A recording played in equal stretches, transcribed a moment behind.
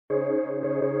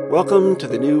Welcome to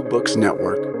the New Books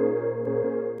Network.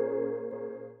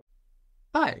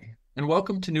 Hi, and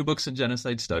welcome to New Books in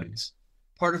Genocide Studies,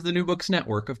 part of the New Books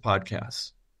Network of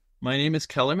podcasts. My name is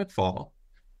Kelly McFall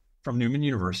from Newman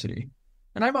University,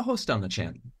 and I'm a host on the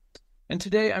channel. And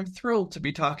today I'm thrilled to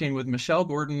be talking with Michelle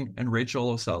Gordon and Rachel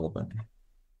O'Sullivan.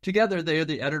 Together, they are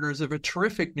the editors of a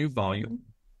terrific new volume.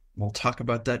 We'll talk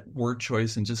about that word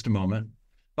choice in just a moment.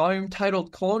 Volume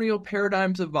titled Colonial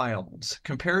Paradigms of Violence,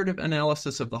 Comparative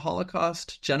Analysis of the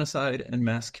Holocaust, Genocide, and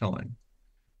Mass Killing.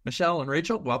 Michelle and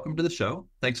Rachel, welcome to the show.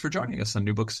 Thanks for joining us on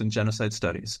New Books in Genocide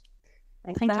Studies.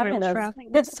 Thank you very much for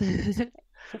having us.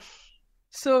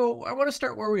 So I want to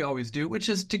start where we always do, which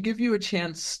is to give you a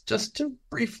chance just to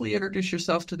briefly introduce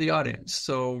yourself to the audience.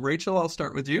 So Rachel, I'll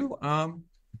start with you.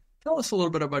 Tell us a little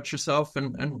bit about yourself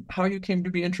and how you came to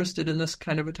be interested in this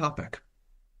kind of a topic.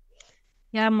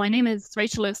 Yeah, my name is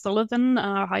Rachel O'Sullivan.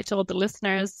 Hi to all the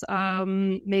listeners.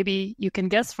 Maybe you can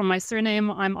guess from my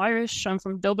surname, I'm Irish. I'm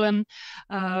from Dublin.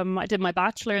 I did my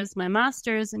bachelor's, my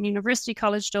master's in University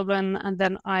College Dublin, and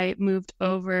then I moved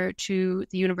over to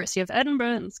the University of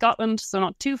Edinburgh in Scotland, so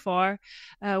not too far,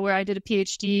 where I did a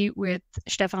PhD with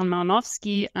Stefan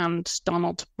Malinowski and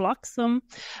Donald Bloxham.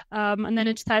 And then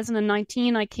in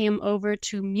 2019, I came over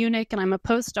to Munich, and I'm a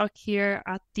postdoc here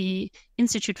at the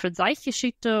Institute for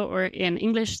Zeitgeschichte, or in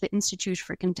English, the Institute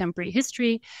for Contemporary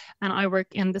History, and I work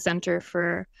in the Center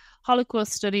for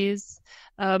Holocaust Studies.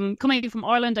 Coming from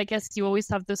Ireland, I guess you always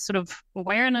have this sort of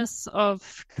awareness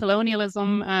of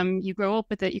colonialism. You grow up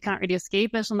with it, you can't really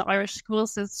escape it in the Irish school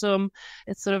system.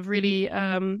 It's sort of really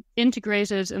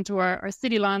integrated into our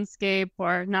city landscape,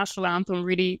 our national anthem,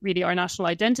 really our national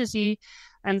identity.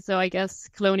 And so I guess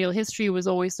colonial history was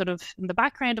always sort of in the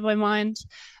background of my mind.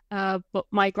 But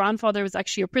my grandfather was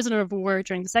actually a prisoner of war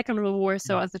during the Second World War.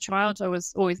 So as a child, I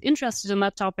was always interested in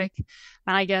that topic.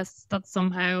 And I guess that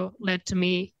somehow led to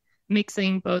me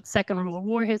mixing both Second World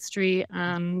War history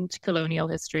and colonial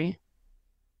history.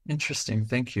 Interesting.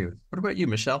 Thank you. What about you,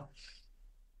 Michelle?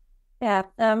 Yeah.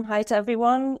 Hi to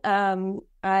everyone.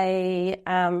 I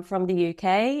am from the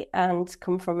UK and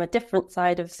come from a different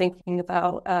side of thinking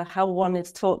about how one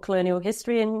is taught colonial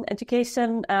history in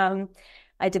education.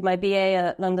 I did my BA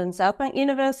at London South Bank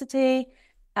University,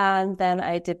 and then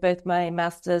I did both my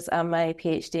master's and my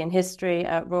PhD in history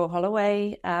at Royal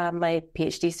Holloway. My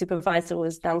PhD supervisor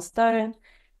was Dan Stone,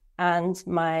 and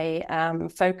my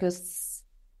focus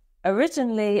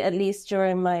originally, at least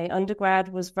during my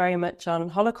undergrad, was very much on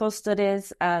Holocaust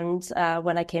studies. And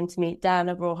when I came to meet Dan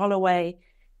at Royal Holloway,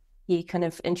 he kind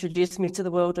of introduced me to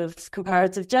the world of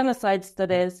comparative genocide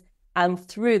studies. And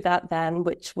through that then,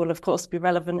 which will of course be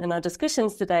relevant in our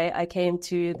discussions today, I came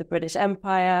to the British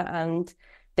Empire and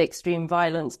the extreme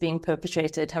violence having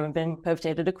been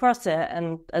perpetrated across it.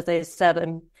 And as I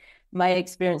said, my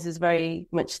experience is very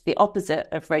much the opposite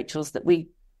of Rachel's, that we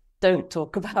don't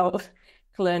talk about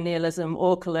colonialism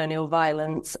or colonial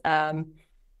violence. And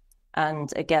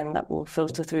again, that will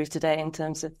filter through today in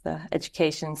terms of the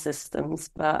education systems.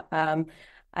 But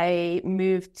I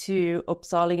moved to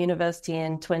Uppsala University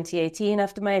in 2018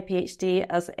 after my PhD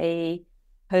as a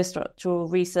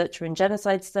postdoctoral researcher in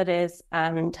genocide studies,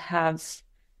 and have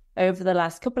over the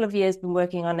last couple of years been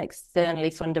working on externally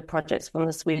funded projects from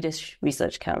the Swedish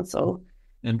Research Council.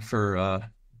 And for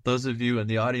those of you in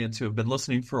the audience who have been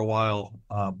listening for a while,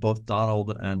 both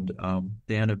Donald and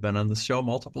Dan have been on the show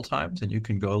multiple times, and you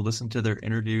can go listen to their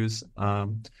interviews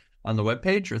on the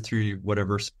webpage or through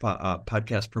whatever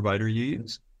podcast provider you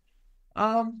use.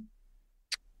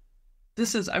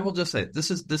 This is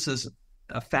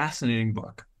a fascinating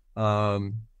book.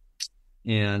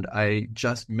 And I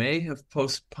just may have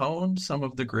postponed some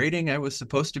of the grading I was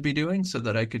supposed to be doing so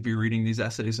that I could be reading these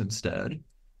essays instead.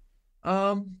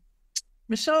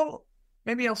 Michelle,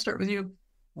 maybe I'll start with you.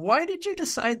 Why did you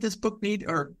decide this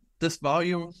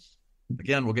volume,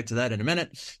 again, we'll get to that in a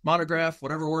minute, monograph,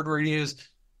 whatever word we're going to use,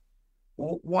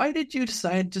 why did you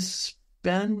decide to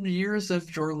spend years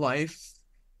of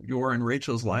your and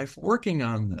Rachel's life working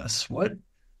on this?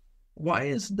 Why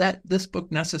is this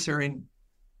book necessary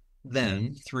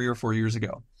then, 3 or 4 years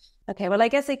ago? Okay, well, I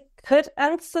guess I could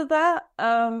answer that,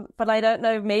 but I don't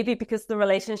know, maybe because the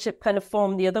relationship kind of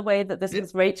formed the other way, that this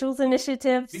was Rachel's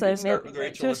initiative. So maybe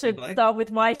Rachel should start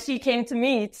with why she came to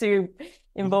me to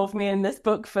involve me in this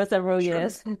book for several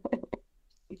years.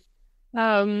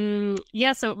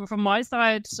 So from my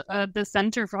side, the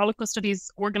Center for Holocaust Studies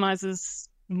organizes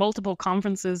multiple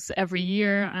conferences every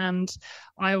year, and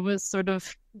I was sort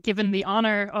of given the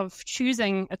honor of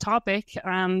choosing a topic,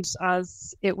 and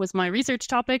as it was my research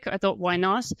topic, I thought, why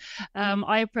not?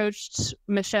 I approached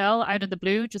Michelle out of the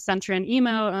blue, just sent her an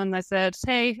email, and I said,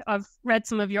 hey, I've read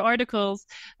some of your articles.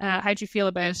 How do you feel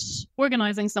about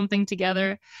organizing something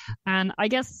together? And I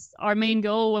guess our main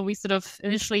goal when we sort of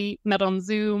initially met on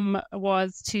Zoom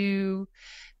was to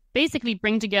basically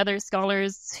bring together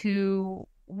scholars who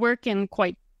work in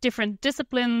quite different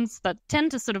disciplines that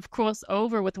tend to sort of cross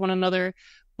over with one another,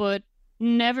 but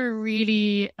never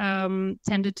really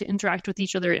tended to interact with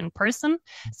each other in person.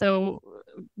 So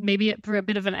maybe for a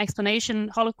bit of an explanation,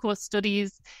 Holocaust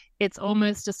studies, it's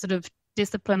almost a sort of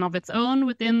discipline of its own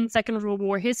within Second World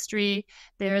War history.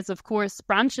 There's, of course,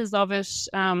 branches of it,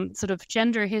 sort of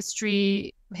gender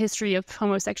history, history of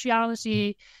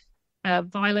homosexuality,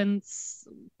 violence,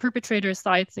 perpetrator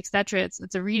sites, etc.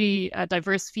 It's a really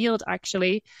diverse field,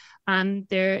 actually. And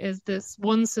there is this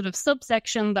one sort of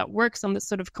subsection that works on this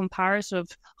sort of comparative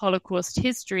Holocaust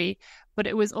history. But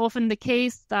it was often the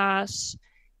case that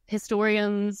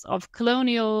historians of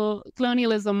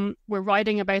colonialism were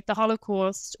writing about the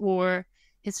Holocaust, or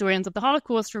historians of the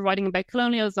Holocaust were writing about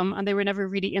colonialism, and they were never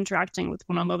really interacting with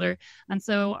one another. And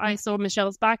so I saw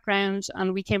Michelle's background,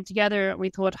 and we came together and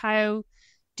we thought, how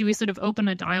do we sort of open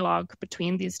a dialogue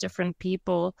between these different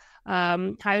people?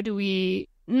 How do we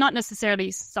not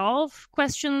necessarily solve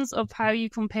questions of how you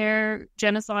compare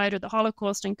genocide or the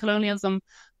Holocaust and colonialism,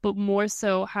 but more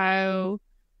so how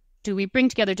do we bring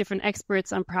together different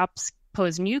experts and perhaps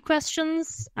pose new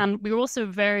questions? And we were also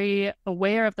very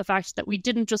aware of the fact that we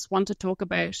didn't just want to talk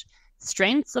about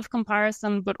strengths of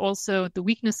comparison, but also the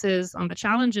weaknesses and the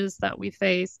challenges that we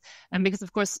face. And because,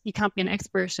 of course, you can't be an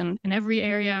expert in every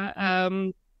area.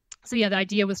 So yeah, the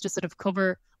idea was to sort of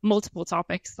cover multiple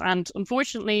topics. And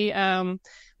unfortunately,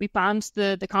 we planned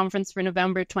the conference for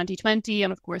November 2020.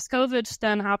 And of course, COVID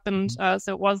then happened.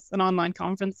 So it was an online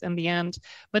conference in the end.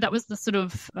 But that was the sort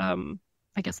of,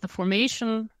 I guess, the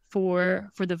formation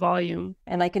for the volume.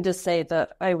 And I can just say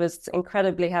that I was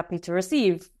incredibly happy to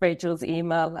receive Rachel's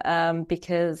email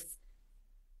because,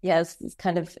 yes, it's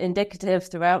kind of indicative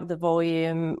throughout the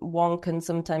volume. One can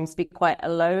sometimes be quite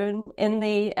alone in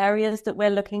the areas that we're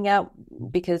looking at,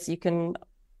 because you can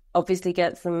obviously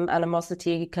get some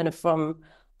animosity kind of from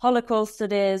Holocaust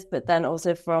studies, but then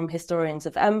also from historians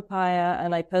of empire.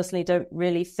 And I personally don't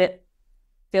really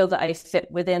feel that I fit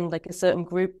within like a certain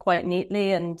group quite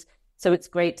neatly. And so it's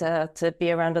great to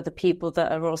be around other people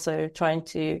that are also trying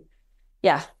to,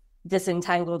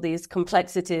 disentangle these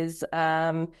complexities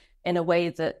in a way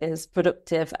that is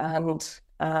productive and,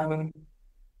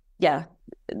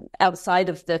 outside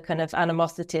of the kind of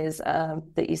animosities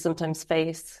that you sometimes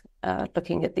face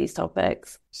looking at these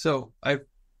topics. So I've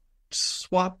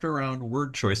swapped around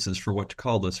word choices for what to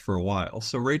call this for a while.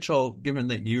 So Rachel, given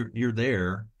that you're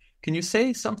there, can you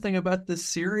say something about this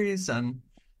series and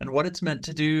what it's meant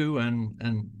to do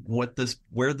and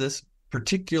where this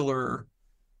particular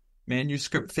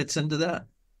manuscript fits into that?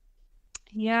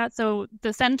 Yeah, so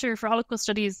the Center for Holocaust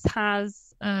Studies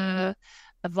has a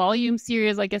volume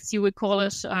series, I guess you would call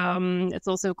it. It's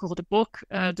also called a book,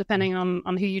 depending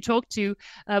on who you talk to.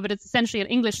 But it's essentially an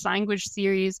English language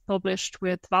series published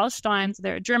with Wallstein. So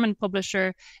they're a German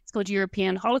publisher. It's called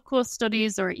European Holocaust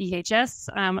Studies, or EHS,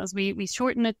 as we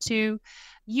shorten it to.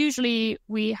 Usually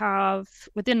we have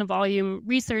within a volume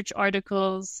research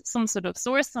articles, some sort of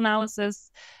source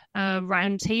analysis,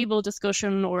 round table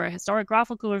discussion or a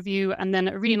historiographical review, and then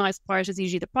a really nice part is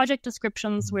usually the project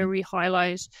descriptions, where we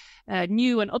highlight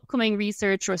new and upcoming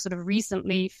research or sort of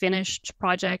recently finished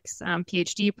projects,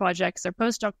 PhD projects or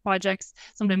postdoc projects,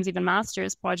 sometimes even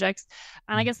master's projects.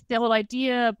 And I guess the whole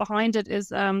idea behind it is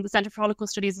the Center for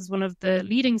Holocaust Studies is one of the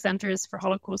leading centers for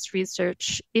Holocaust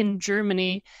research in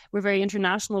Germany. We're very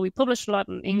international. We publish a lot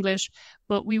in English,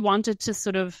 but we wanted to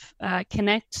sort of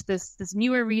connect this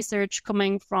newer research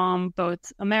coming from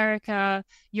both America,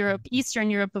 Europe,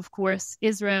 Eastern Europe, of course,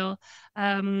 Israel,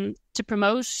 to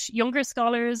promote younger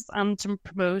scholars and to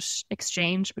promote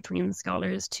exchange between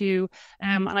scholars too.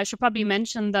 And I should probably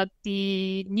mention that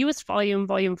the newest volume,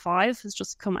 Volume 5, has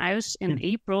just come out in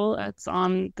April. It's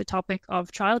on the topic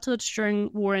of childhood during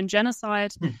war and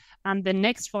genocide. And the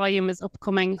next volume is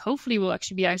upcoming, hopefully will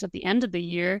actually be out at the end of the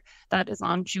year. That is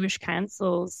on Jewish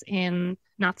councils in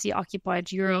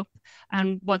Nazi-occupied Europe.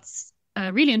 And what's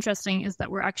really interesting is that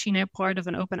we're actually now part of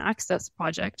an open access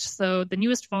project. So the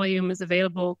newest volume is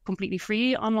available completely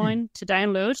free online to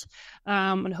download.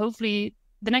 And hopefully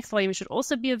the next volume should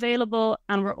also be available,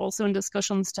 and we're also in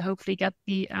discussions to hopefully get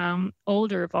the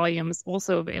older volumes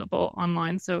also available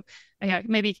online. So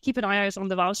maybe keep an eye out on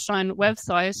the Wallstein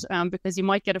website because you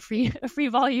might get a free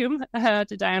volume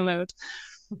to download.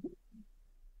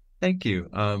 Thank you.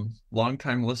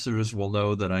 Longtime listeners will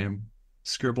know that I am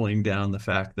scribbling down the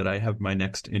fact that I have my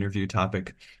next interview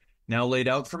topic now laid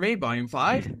out for me, volume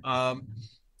 5.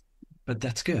 But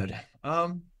that's good.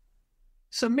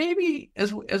 So maybe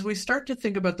as we start to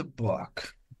think about the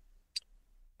book,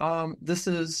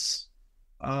 this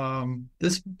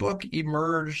book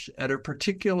emerged at a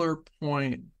particular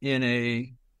point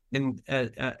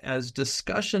as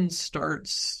discussion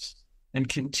starts and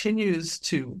continues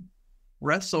to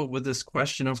wrestle with this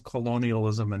question of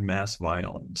colonialism and mass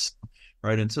violence,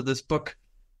 right? And so this book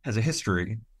has a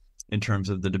history in terms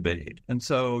of the debate. And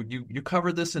so you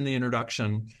cover this in the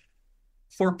introduction.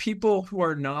 For people who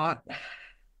are not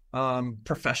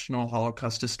professional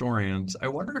Holocaust historians, I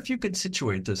wonder if you could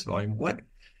situate this volume.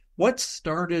 What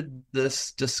started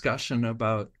this discussion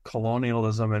about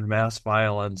colonialism and mass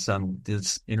violence and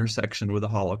this intersection with the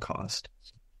Holocaust?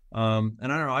 And I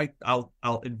don't know.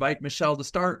 I'll invite Michelle to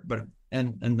start, but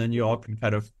and then you all can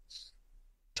kind of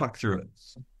talk through it.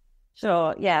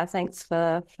 Sure. Yeah. Thanks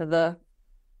for the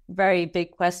very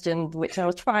big question, which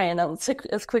I'll try and answer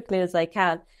as quickly as I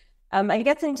can. I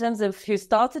guess in terms of who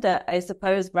started it, I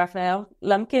suppose Raphael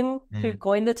Lemkin, who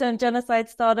coined the term genocide,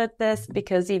 started this,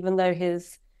 because even though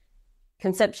his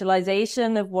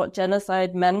conceptualization of what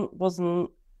genocide meant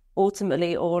wasn't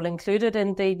ultimately all included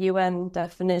in the UN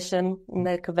definition, in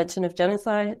the Convention of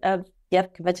Genocide,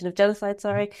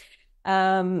 sorry.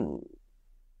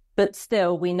 But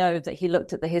still, we know that he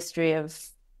looked at the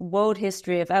world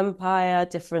history of empire,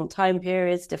 different time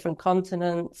periods, different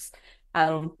continents,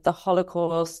 and the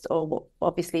Holocaust, or what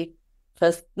obviously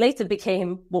later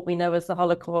became what we know as the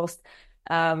Holocaust,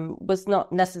 was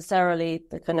not necessarily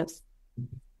the kind of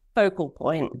focal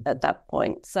point at that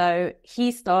point. So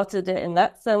he started it in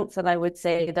that sense, and I would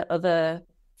say that other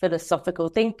philosophical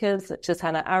thinkers, such as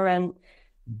Hannah Arendt,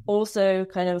 also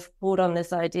kind of pulled on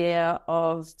this idea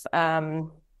of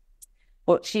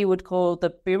what she would call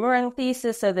the boomerang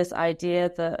thesis. So this idea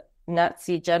that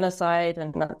Nazi genocide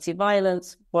and Nazi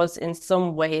violence was in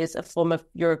some ways a form of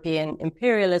European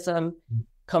imperialism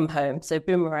come home, so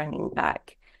boomeranging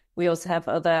back. We also have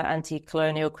other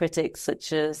anti-colonial critics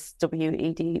such as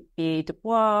W.E.B. Du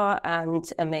Bois and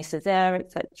Aimé Césaire,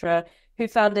 etc., who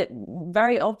found it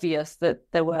very obvious that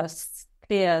there were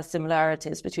clear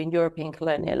similarities between European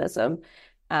colonialism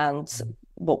and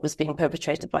what was being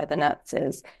perpetrated by the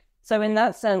Nazis. So in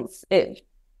that sense, it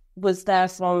was there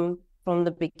from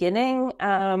the beginning.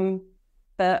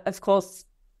 But of course,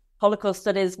 Holocaust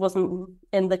studies wasn't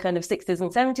in the kind of 60s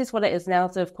and 70s what it is now.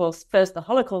 So of course, first the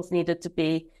Holocaust needed to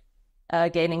be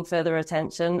gaining further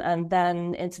attention. And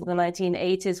then into the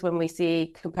 1980s, when we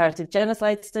see comparative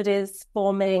genocide studies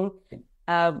forming,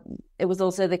 it was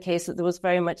also the case that there was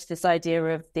very much this idea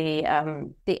of the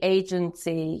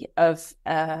agency of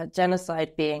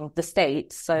genocide being the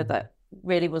state. So that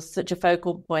really was such a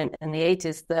focal point in the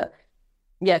 80s that,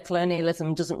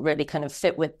 colonialism doesn't really kind of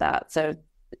fit with that. So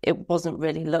it wasn't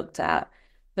really looked at.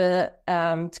 But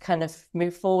to kind of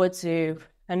move forward to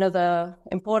another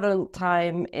important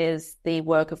time is the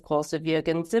work, of course, of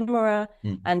Jürgen Zimmerer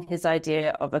and his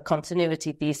idea of a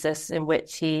continuity thesis, in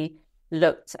which he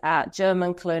looked at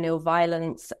German colonial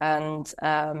violence and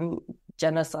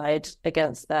genocide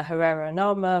against the Herero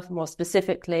Nama, more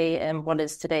specifically in what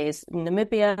is today's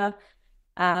Namibia.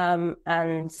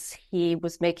 And he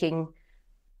was making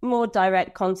more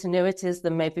direct continuities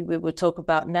than maybe we would talk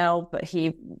about now, but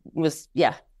he was,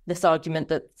 this argument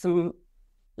that some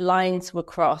lines were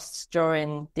crossed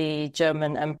during the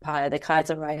German Empire, the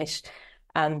Kaiserreich,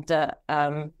 and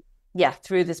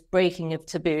through this breaking of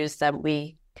taboos, that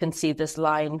we can see this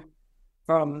line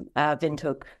from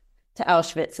Windhoek to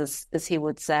Auschwitz, as he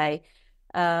would say.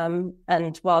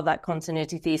 And while that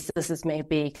continuity thesis has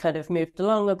maybe kind of moved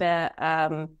along a bit,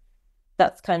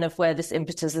 that's kind of where this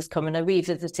impetus is coming, a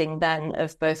revisiting then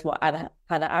of both what Hannah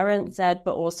Arendt said,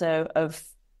 but also of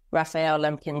Raphael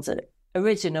Lemkin's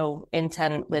original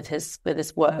intent with his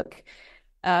work.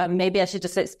 Maybe I should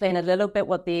just explain a little bit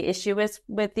what the issue is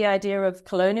with the idea of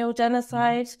colonial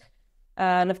genocide.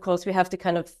 And of course, we have to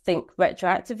kind of think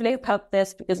retroactively about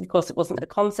this, because of course it wasn't a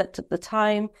concept at the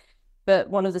time.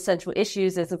 But one of the central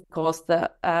issues is, of course,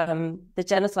 that the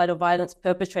genocidal violence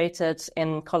perpetrated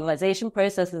in colonization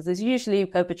processes is usually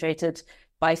perpetrated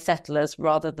by settlers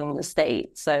rather than the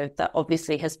state. So that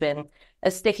obviously has been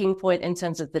a sticking point in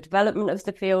terms of the development of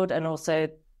the field, and also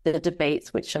the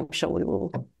debates, which I'm sure we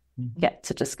will get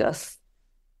to discuss.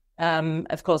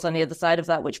 Of course, on the other side of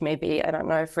that, which maybe, I don't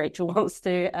know if Rachel wants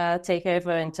to take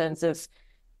over in terms of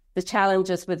the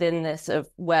challenges within this of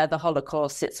where the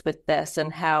Holocaust sits with this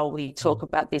and how we talk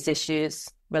about these issues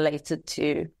related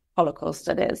to Holocaust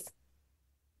studies.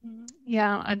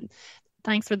 Yeah, and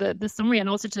thanks for the summary, and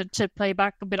also to play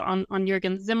back a bit on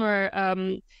Jürgen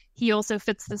Zimmer. He also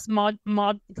fits this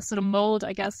the sort of mold,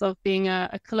 I guess, of being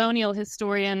a colonial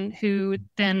historian who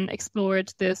then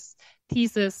explored this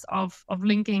thesis of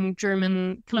linking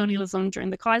German colonialism during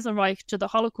the Kaiserreich to the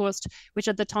Holocaust, which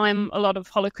at the time a lot of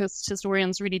Holocaust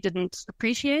historians really didn't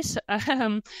appreciate.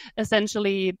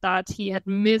 Essentially, that he had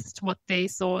missed what they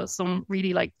saw as some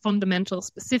really like fundamental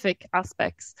specific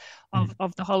aspects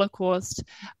of the Holocaust.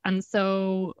 And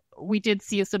so we did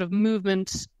see a sort of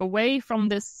movement away from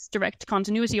this direct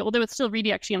continuity, although it still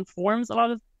really actually informs a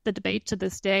lot of the debate to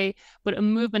this day, but a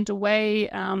movement away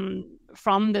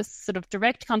from this sort of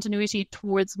direct continuity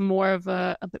towards more of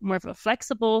a bit more of a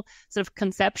flexible sort of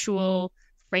conceptual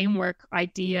framework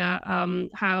idea.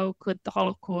 How could the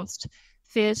Holocaust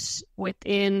fit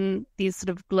within these sort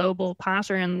of global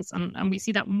patterns? And we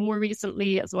see that more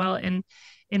recently as well in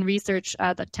research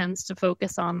that tends to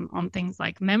focus on things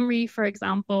like memory, for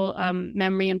example,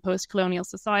 memory in post-colonial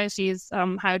societies.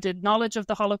 How did knowledge of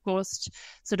the Holocaust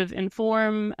sort of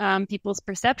inform people's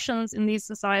perceptions in these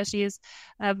societies?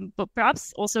 But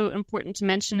perhaps also important to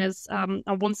mention is on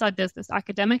one side there's this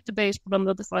academic debate, but on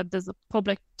the other side there's a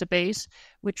public debate,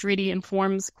 which really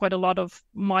informs quite a lot of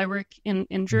my work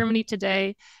in Germany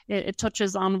today. It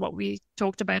touches on what we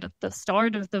talked about at the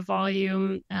start of the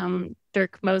volume,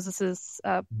 Dirk Moses's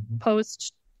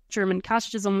post-German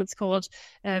Catechism, it's called,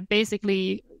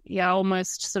 basically,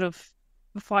 almost sort of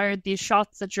fired these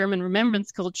shots at German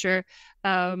remembrance culture.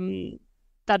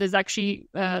 That is actually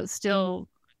still,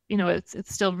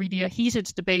 it's still really a heated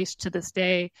debate to this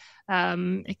day.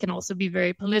 It can also be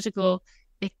very political.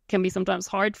 It can be sometimes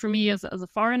hard for me as a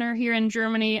foreigner here in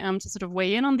Germany to sort of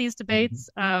weigh in on these debates.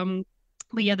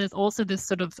 But yeah, there's also this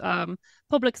sort of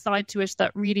public side to it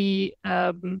that really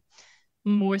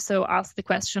more so asks the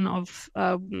question of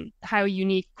how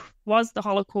unique was the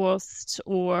Holocaust,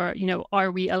 or,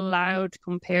 are we allowed to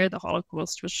compare the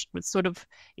Holocaust, which was sort of,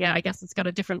 I guess it's got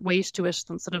a different weight to it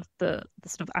than sort of the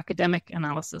sort of academic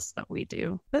analysis that we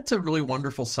do. That's a really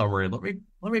wonderful summary. Let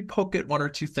me poke at one or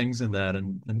two things in that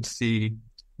and see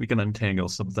we can untangle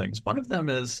some things. One of them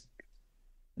is,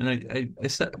 and I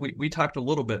said we talked a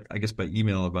little bit, I guess, by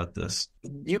email about this.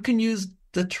 You can use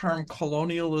the term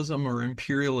colonialism or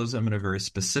imperialism in a very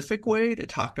specific way to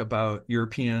talk about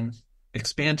European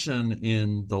expansion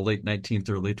in the late 19th,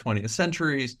 early 20th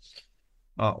centuries,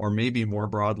 or maybe more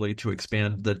broadly to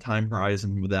expand the time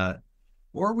horizon with that.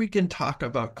 Or we can talk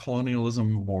about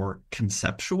colonialism more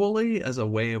conceptually as a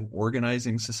way of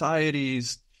organizing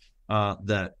societies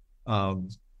that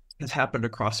has happened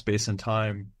across space and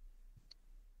time.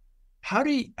 How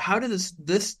does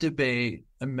this debate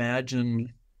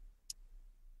imagine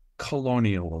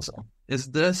colonialism?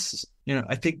 Is this,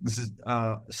 I think this is,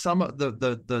 some of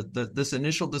this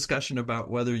initial discussion about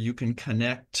whether you can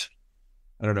connect,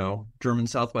 I don't know, German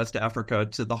Southwest Africa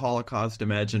to the Holocaust,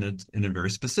 imagine it in a very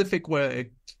specific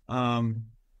way.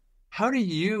 How do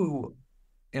you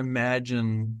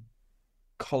imagine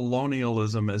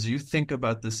colonialism as you think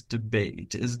about this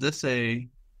debate? Is this a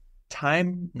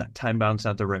time-bound's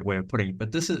not the right way of putting it,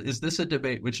 but is this a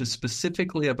debate which is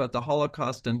specifically about the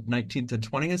Holocaust and 19th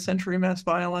and 20th century mass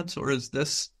violence, or is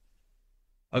this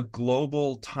a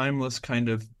global, timeless kind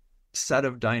of set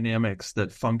of dynamics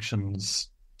that functions,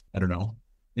 I don't know,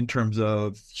 in terms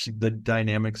of the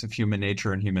dynamics of human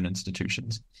nature and human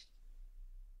institutions?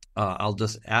 I'll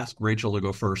just ask Rachel to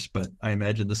go first, but I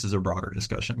imagine this is a broader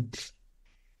discussion.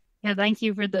 Yeah, thank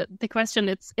you for the question.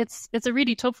 It's a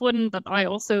really tough one that I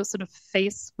also sort of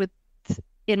face with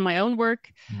in my own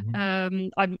work.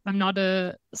 I'm not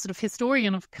a sort of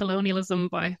historian of colonialism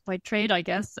by trade, I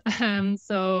guess.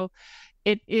 So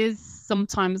it is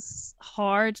sometimes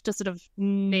hard to sort of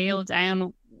nail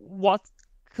down what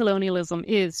colonialism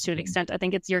is to an extent. I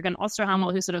think it's Jürgen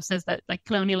Osterhammel who sort of says that like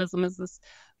colonialism is this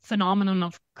phenomenon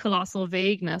of colossal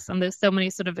vagueness, and there's so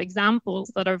many sort of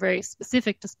examples that are very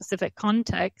specific to specific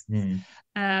contexts.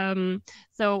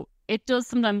 So it does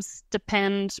sometimes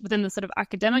depend within the sort of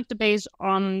academic debate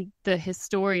on the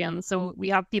historian. So we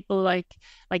have people like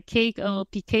P.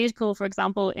 Kekel, for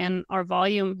example, in our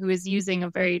volume, who is using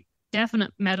a very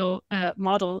definite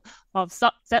model of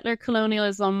settler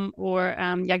colonialism, or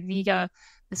Jagviga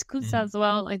this Kusa as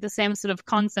well, like the same sort of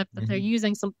concept that they're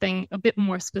using something a bit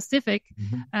more specific.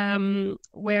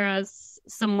 Whereas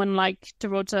someone like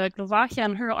Dorota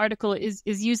Glovakian, her article is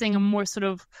using a more sort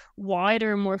of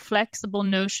wider, more flexible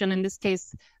notion, in this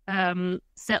case,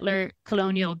 settler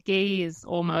colonial gaze,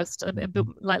 almost a bit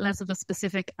like less of a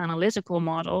specific analytical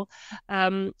model.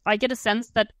 I get a sense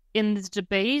that in this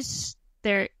debate,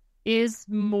 there is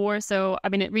more so, I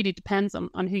mean, it really depends on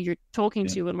who you're talking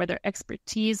to and where their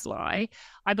expertise lie.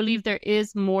 I believe there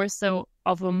is more so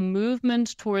of a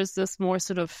movement towards this more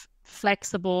sort of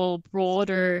flexible,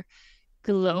 broader,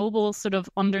 global sort of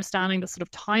understanding, the sort of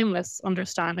timeless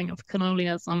understanding of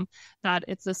colonialism, that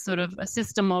it's a sort of a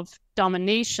system of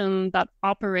domination that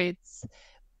operates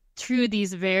through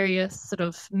these various sort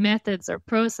of methods or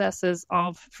processes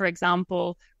of, for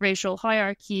example, racial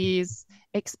hierarchies,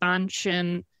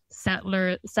 expansion,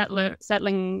 settling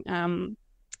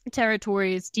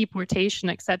territories, deportation,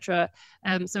 etc.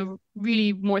 So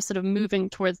really more sort of moving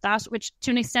towards that, which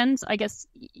to an extent, I guess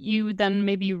you then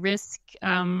maybe risk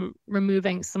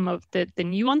removing some of the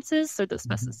nuances or the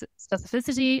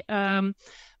specificity.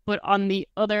 But on the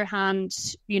other hand,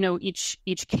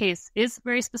 each case is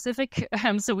very specific.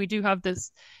 So we do have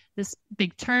this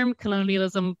big term,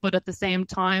 colonialism, but at the same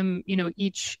time,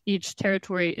 each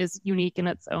territory is unique in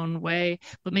its own way.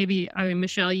 But maybe,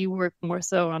 Michelle, you work more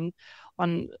so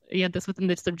on this within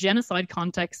this sort of genocide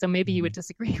context, so maybe you would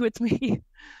disagree with me.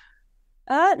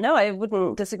 No, I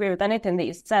wouldn't disagree with anything that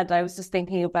you said. I was just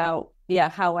thinking about,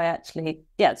 how I actually,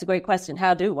 it's a great question.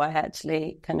 How do I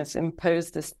actually kind of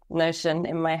impose this notion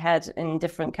in my head in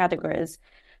different categories?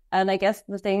 And I guess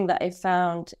the thing that I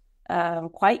found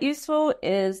quite useful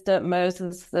is that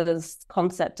Moses'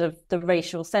 concept of the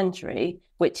racial century,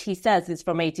 which he says is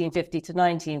from 1850 to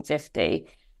 1950.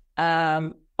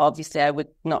 Obviously, I would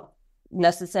not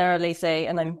necessarily say,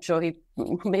 and I'm sure he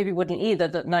maybe wouldn't either,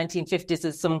 that 1950s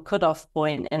is some cutoff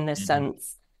point in this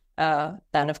sense.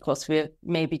 Then, of course, we're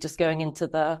maybe just going into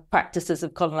the practices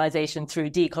of colonization through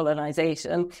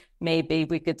decolonization, maybe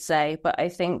we could say. But I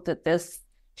think that this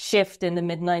shift in the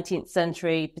mid-19th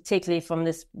century, particularly from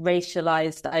this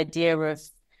racialized idea of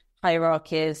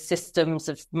hierarchies, systems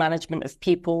of management of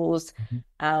peoples,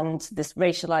 and this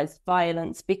racialized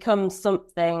violence becomes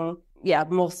something,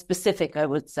 more specific, I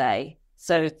would say.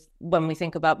 So when we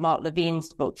think about Mark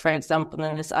Levine's book, for example,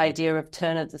 and this idea of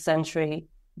turn of the century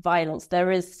violence,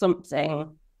 there is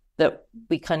something that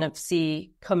we kind of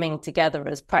see coming together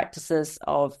as practices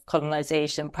of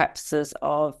colonization, practices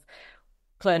of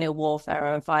colonial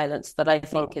warfare and violence that I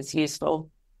think is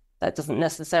useful. That doesn't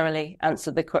necessarily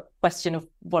answer the question of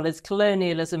what is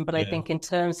colonialism, but I think in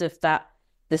terms of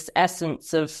this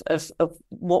essence of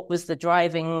what was the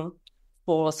driving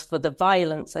force for the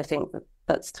violence, I think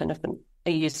that's kind of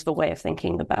a useful way of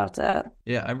thinking about it.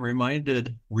 Yeah, I'm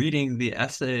reminded reading the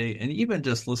essay and even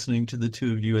just listening to the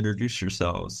two of you introduce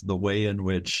yourselves, the way in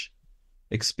which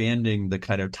expanding the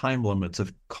kind of time limits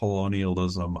of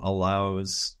colonialism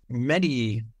allows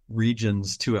many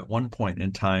regions to, at one point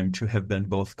in time, to have been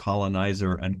both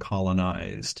colonizer and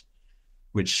colonized,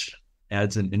 which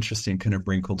adds an interesting kind of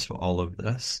wrinkle to all of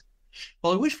this.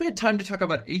 Well, I wish we had time to talk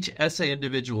about each essay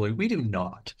individually. We do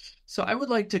not. So I would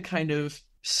like to kind of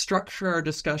structure our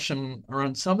discussion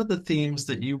around some of the themes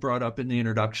that you brought up in the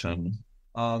introduction,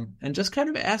 and just kind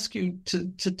of ask you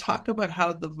to talk about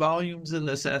how the volumes in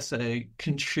this essay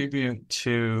contribute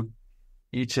to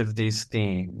each of these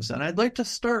themes. And I'd like to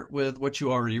start with what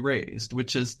you already raised,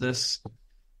 which is this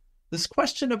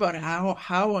question about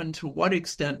how and to what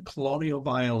extent colonial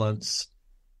violence,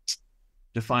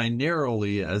 defined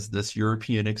narrowly as this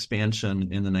European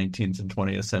expansion in the 19th and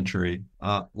 20th century,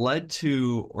 led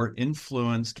to or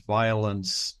influenced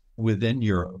violence within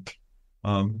Europe.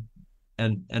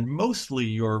 And mostly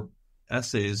your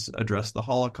essays address the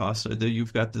Holocaust, although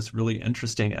you've got this really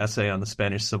interesting essay on the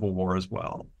Spanish Civil War as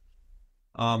well.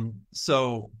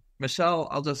 So, Michelle,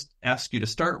 I'll just ask you to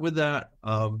start with that,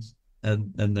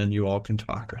 and then you all can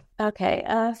talk. Okay,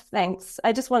 thanks.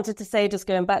 I just wanted to say, just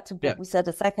going back to what we said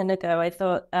a second ago, I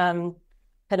thought kind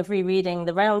of rereading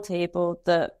the roundtable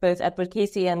that both Edward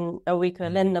Casey and Ulrike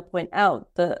Lindner point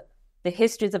out that the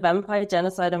histories of empire,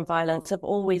 genocide and violence have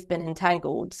always been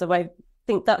entangled. So I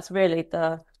think that's really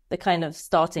the kind of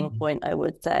starting point, I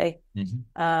would say.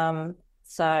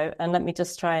 So, and let me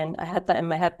just try and, I had that in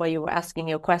my head while you were asking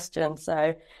your question.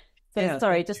 So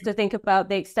sorry, just to think about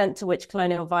the extent to which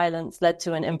colonial violence led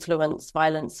to and influenced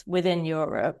violence within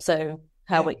Europe. So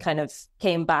how it kind of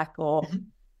came back, or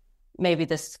maybe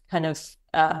this kind of,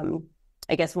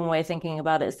 I guess one way of thinking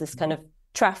about it is this kind of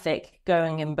traffic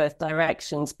going in both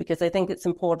directions, because I think it's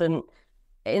important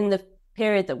in the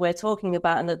period that we're talking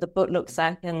about and that the book looks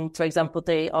at, and for example,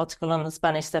 the article on the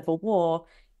Spanish Civil War,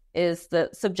 is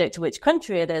that subject to which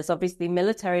country it is. Obviously,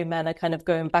 military men are kind of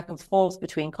going back and forth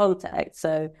between contexts.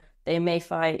 So they may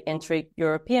fight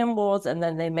intra-European wars, and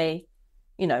then they may,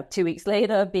 2 weeks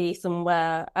later be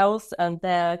somewhere else, and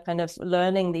they're kind of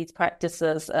learning these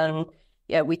practices. And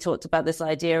yeah, we talked about this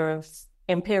idea of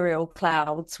imperial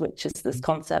clouds, which is this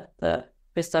concept that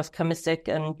Christoph Kamisic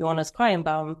and Johannes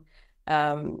Kreinbaum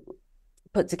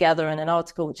put together in an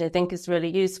article, which I think is really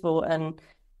useful. And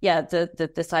yeah,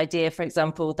 this idea, for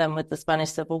example, then with the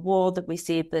Spanish Civil War, that we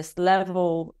see this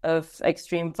level of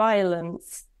extreme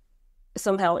violence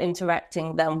somehow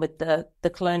interacting then with the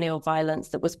colonial violence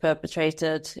that was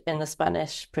perpetrated in the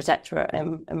Spanish protectorate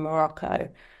in Morocco.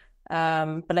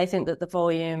 But I think that the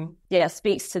volume,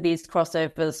 speaks to these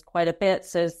crossovers quite a bit.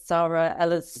 So Sarah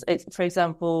Ellis, for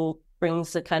example,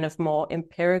 brings a kind of more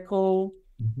empirical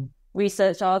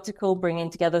research article, bringing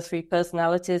together 3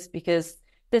 personalities, because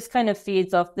this kind of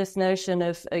feeds off this notion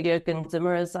of Jürgen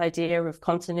Zimmerer's idea of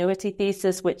continuity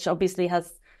thesis, which obviously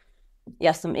has,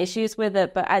 some issues with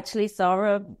it. But actually,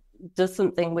 Sarah does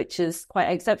something which is quite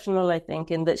exceptional, I think,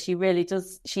 in that she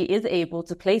is able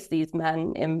to place these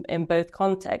men in both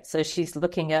contexts. So she's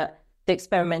looking at the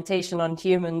experimentation on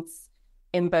humans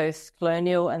in both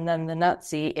colonial and then the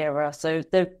Nazi era. So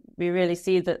we really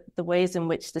see that the ways in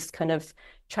which this kind of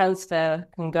transfer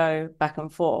can go back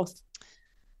and forth.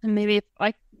 And maybe if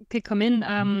I could come in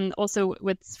also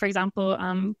with, for example,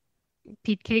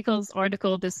 Pete Kakel's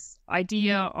article, this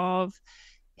idea of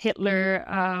Hitler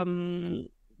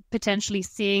potentially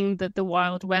seeing the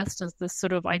Wild West as this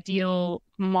sort of ideal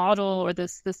model, or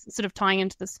this sort of tying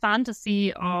into this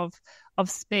fantasy of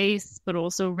space, but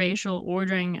also racial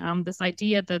ordering. This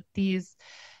idea that these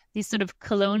sort of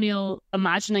colonial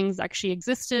imaginings actually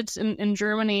existed in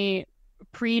Germany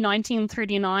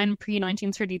pre-1939,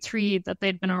 pre-1933, that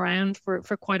they'd been around for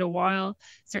quite a while,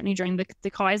 certainly during the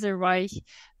Kaiserreich.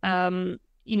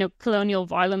 Colonial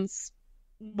violence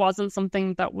wasn't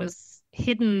something that was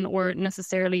hidden or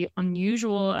necessarily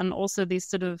unusual. And also these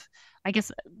sort of, I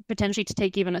guess, potentially to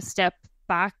take even a step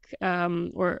back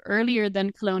or earlier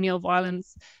than colonial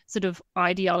violence, sort of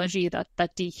ideology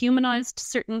that dehumanized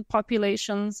certain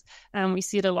populations. We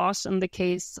see it a lot in the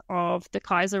case of the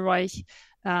Kaiserreich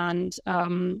and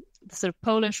the sort of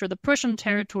Polish or the Prussian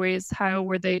territories. How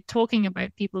were they talking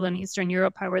about people in Eastern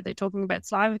Europe? How were they talking about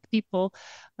Slavic people?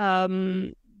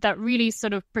 That really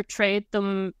sort of portrayed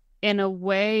them in a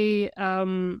way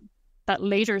that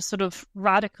later sort of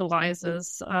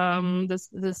radicalizes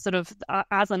this sort of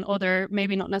as an other,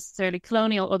 maybe not necessarily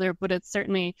colonial other, but it's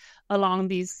certainly along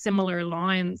these similar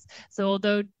lines. So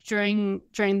although during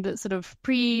the sort of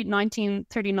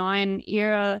pre-1939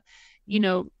 era,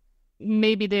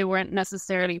 maybe they weren't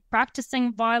necessarily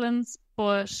practicing violence,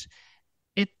 but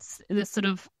it's this sort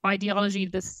of ideology,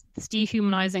 this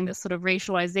dehumanizing, this sort of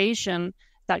racialization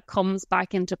that comes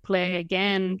back into play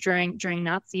again during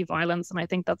Nazi violence. And I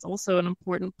think that's also an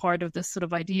important part of this sort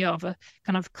of idea of a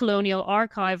kind of colonial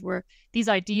archive, where these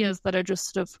ideas that are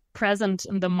just sort of present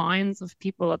in the minds of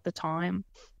people at the time.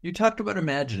 You talked about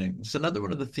imaginings. Another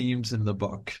one of the themes in the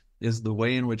book is the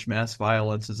way in which mass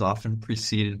violence is often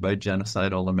preceded by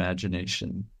genocidal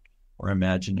imagination or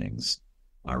imaginings.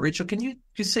 Rachel, can you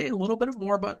say a little bit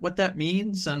more about what that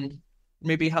means and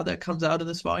maybe how that comes out of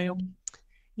this volume?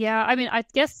 Yeah, I mean, I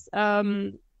guess to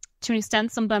an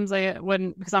extent, sometimes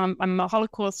because I'm a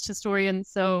Holocaust historian,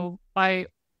 so I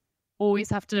always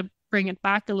have to bring it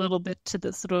back a little bit to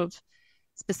the sort of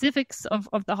specifics of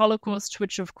the Holocaust,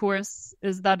 which of course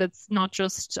is that it's not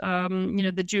just,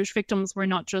 the Jewish victims were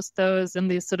not just those in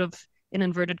these sort of, in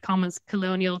inverted commas,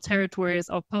 colonial territories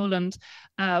of Poland,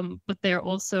 but they're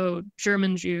also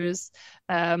German Jews,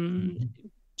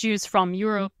 Jews from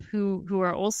Europe who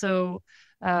are also,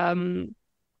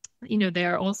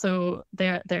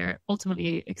 they're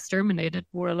ultimately exterminated,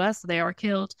 more or less. They are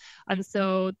killed. And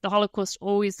so the Holocaust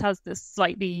always has this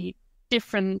slightly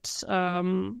different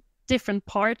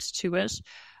part to it.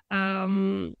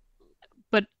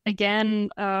 But again,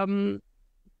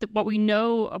 what we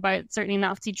know about certainly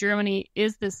Nazi Germany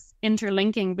is this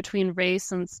interlinking between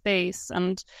race and space.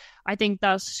 And I think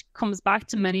that comes back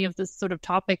to many of the sort of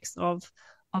topics of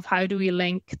how do we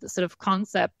link the sort of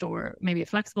concept, or maybe a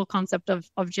flexible concept of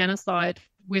genocide,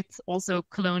 with also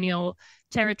colonial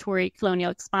territory,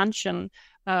 colonial expansion.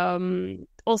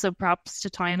 Also perhaps to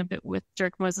tie in a bit with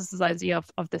Dirk Moses's idea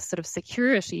of this sort of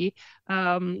security,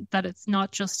 that it's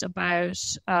not just about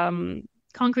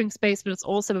conquering space, but it's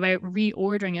also about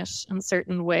reordering it in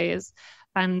certain ways.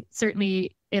 And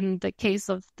certainly in the case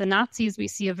of the Nazis, we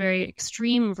see a very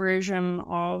extreme version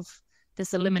of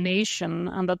this elimination,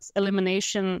 and that's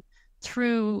elimination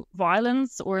through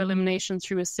violence or elimination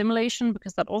through assimilation,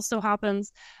 because that also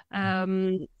happens.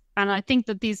 And I think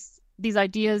that these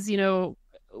ideas,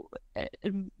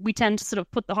 we tend to sort of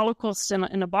put the Holocaust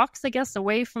in a box, I guess,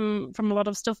 away from a lot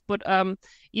of stuff. But,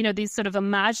 these sort of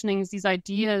imaginings, these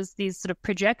ideas, these sort of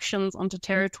projections onto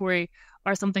territory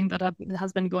are something that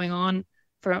has been going on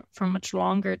for a much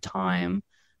longer time.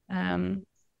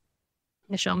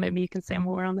 Michelle, maybe you can say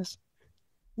more on this.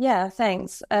 Yeah,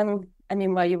 thanks.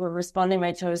 While you were responding,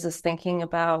 Rachel, I was just thinking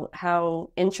about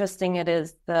how interesting it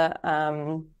is that,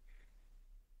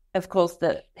 of course,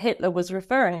 that Hitler was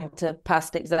referring to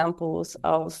past examples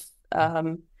of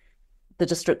the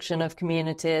destruction of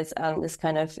communities and this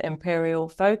kind of imperial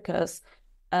focus.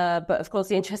 But of course,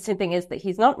 the interesting thing is that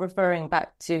he's not referring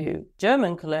back to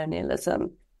German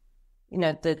colonialism.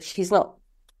 That he's not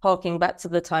harking back to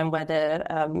the time where they're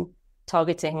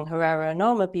targeting Herero and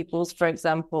Nama peoples, for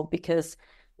example, because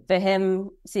for him,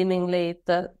 seemingly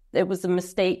that it was a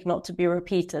mistake not to be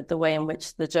repeated, the way in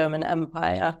which the German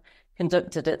Empire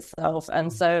conducted itself.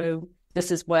 And so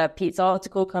this is where Pete's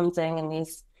article comes in, and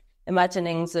these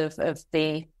imaginings of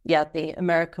the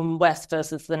American West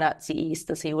versus the Nazi East,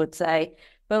 as he would say,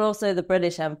 but also the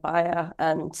British Empire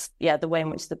and the way in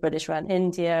which the British ran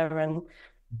India, and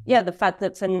the fact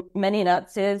that for many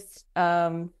Nazis,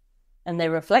 and they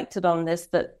reflected on this,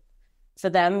 that for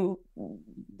them,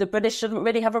 the British shouldn't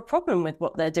really have a problem with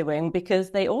what they're doing,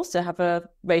 because they also have a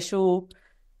racial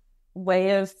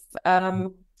way of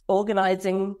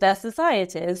organizing their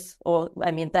societies,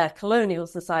 their colonial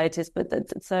societies. But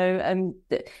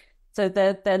so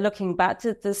they're looking back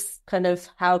to this kind of,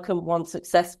 how can one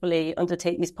successfully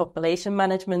undertake these population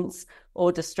managements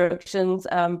or destructions?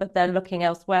 But they're looking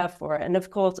elsewhere for it. And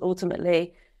of course,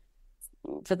 ultimately,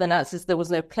 for the Nazis, there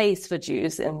was no place for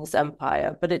Jews in this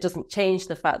empire, but it doesn't change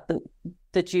the fact that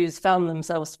the Jews found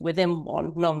themselves within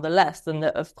one nonetheless, and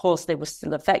that, of course, they were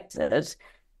still affected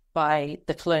by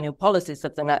the colonial policies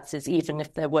of the Nazis, even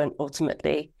if they weren't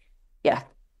ultimately,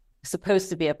 supposed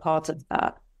to be a part of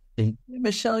that.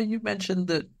 Michelle, you mentioned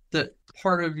that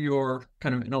part of your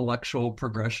kind of intellectual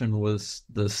progression was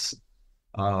this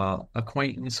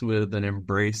acquaintance with an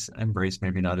embrace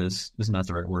maybe not is not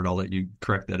the right word. I'll let you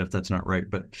correct that if that's not right,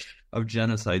 but of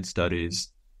genocide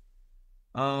studies.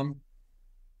 I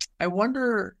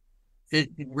wonder,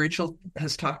 Rachel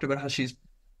has talked about how she's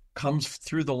comes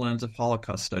through the lens of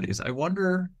Holocaust studies. I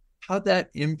wonder how that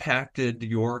impacted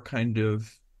your kind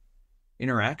of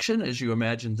interaction as you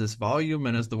imagined this volume,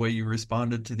 and as the way you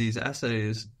responded to these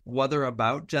essays, whether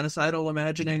about genocidal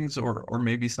imaginings or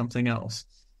maybe something else.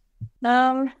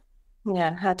 How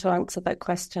to answer that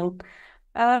question.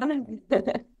 I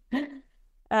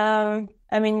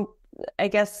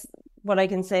guess what I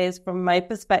can say is, from my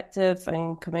perspective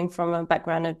and coming from a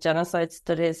background of genocide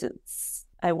studies,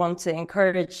 I want to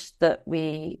encourage that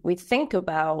we think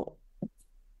about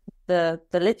the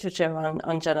literature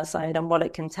on genocide and what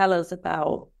it can tell us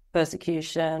about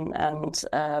persecution and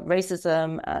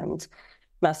racism and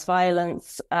mass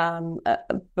violence.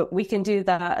 But we can do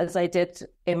that, as I did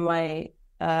in my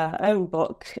own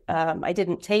book. I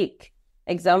didn't take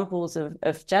examples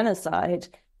of genocide,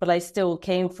 but I still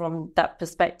came from that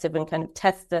perspective and kind of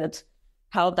tested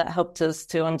how that helped us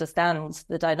to understand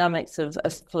the dynamics of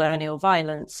colonial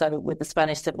violence. So with the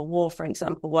Spanish Civil War, for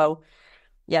example,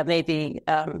 maybe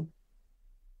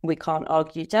we can't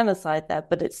argue genocide there,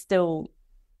 but it still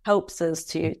helps us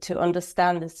to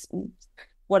understand this,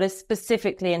 what is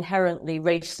specifically inherently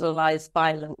racialized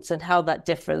violence, and how that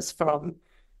differs from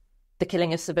the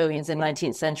killing of civilians in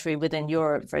 19th century within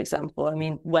Europe, for example.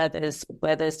 Where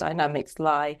those dynamics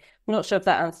lie. I'm not sure if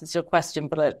that answers your question,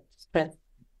 but I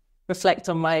reflect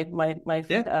on my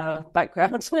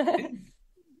background.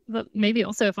 But maybe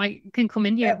also, if I can come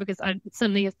in here, because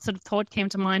suddenly a sort of thought came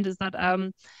to mind, is that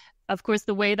of course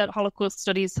the way that Holocaust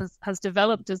studies has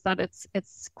developed is that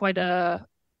it's quite a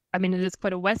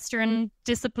Western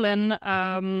discipline,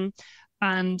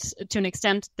 and to an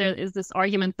extent there is this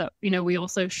argument that we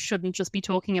also shouldn't just be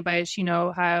talking about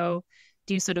how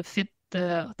do you sort of fit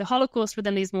the Holocaust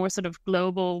within these more sort of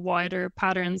global, wider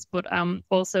patterns, but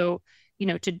also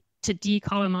to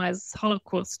decolonize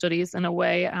Holocaust studies in a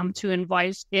way, to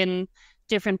invite in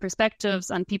different perspectives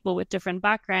and people with different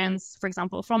backgrounds, for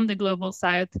example, from the global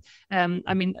South.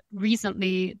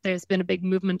 Recently there's been a big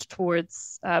movement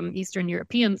towards Eastern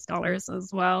European scholars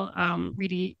as well,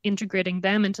 really integrating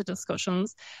them into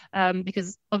discussions,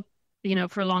 because of,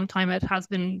 for a long time it has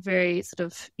been very sort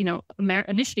of,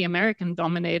 initially American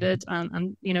dominated,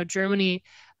 and Germany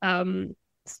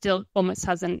still almost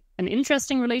has an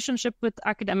interesting relationship with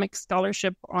academic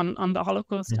scholarship on the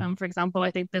Holocaust. For example,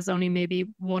 I think there's only maybe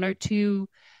one or two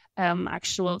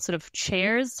actual sort of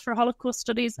chairs for Holocaust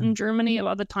studies in Germany. A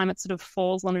lot of the time it sort of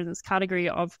falls under this category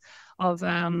of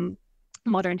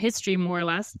modern history, more or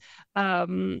less.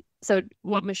 So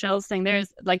what Michelle's saying there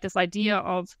is like this idea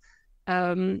of,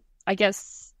 I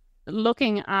guess,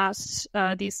 looking at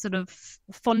these sort of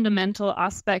fundamental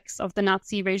aspects of the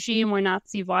Nazi regime or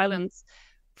Nazi violence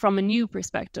from a new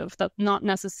perspective that's not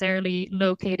necessarily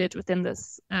located within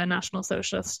this National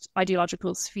Socialist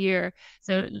ideological sphere.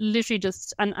 So literally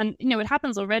just, and you know, it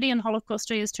happens already in Holocaust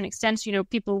studies to an extent. You know,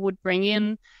 people would bring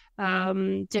in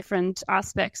different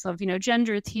aspects of, you know,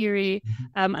 gender theory,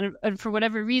 and for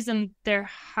whatever reason, there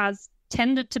has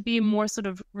tended to be more sort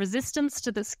of resistance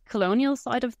to this colonial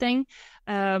side of thing.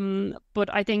 But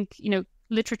I think, you know,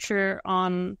 literature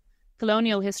on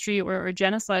colonial history or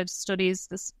genocide studies,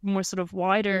 this more sort of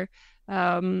wider,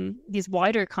 these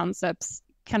wider concepts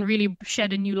can really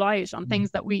shed a new light on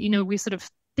things that we, you know, we sort of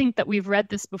think that we've read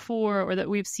this before or that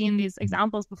we've seen these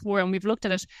examples before and we've looked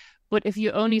at it. But if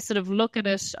you only sort of look at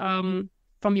it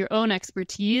from your own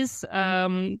expertise,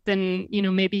 then, you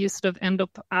know, maybe you sort of end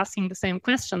up asking the same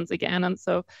questions again. And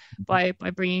so by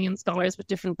bringing in scholars with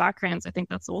different backgrounds, I think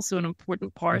that's also an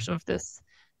important part of this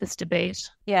debate.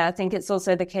 Yeah, I think it's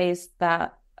also the case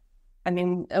that, I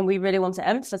mean, and we really want to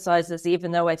emphasize this,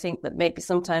 even though I think that maybe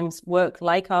sometimes work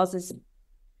like ours is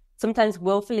sometimes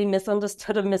willfully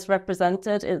misunderstood and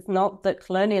misrepresented. It's not that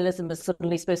colonialism is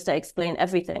suddenly supposed to explain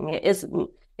everything. It isn't.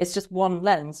 It's just one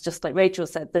lens, just like Rachel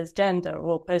said, there's gender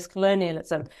or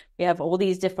post-colonialism. We have all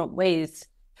these different ways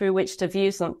through which to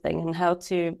view something and how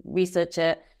to research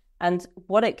it and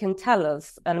what it can tell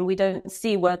us. And we don't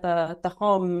see whether the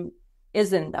harm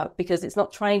is in that, because it's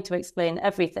not trying to explain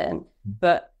everything,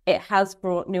 but it has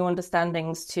brought new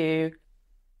understandings to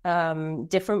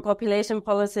different population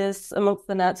policies amongst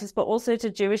the Nazis, but also to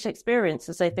Jewish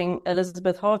experiences. I think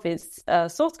Elizabeth Harvey's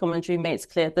source commentary makes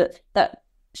clear that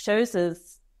shows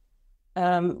us,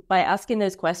 by asking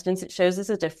those questions, it shows us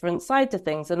a different side to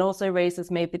things, and also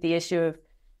raises maybe the issue of,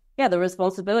 the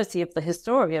responsibility of the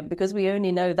historian, because we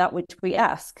only know that which we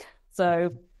ask.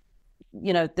 So,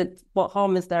 you know, what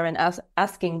harm is there in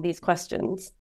asking these questions?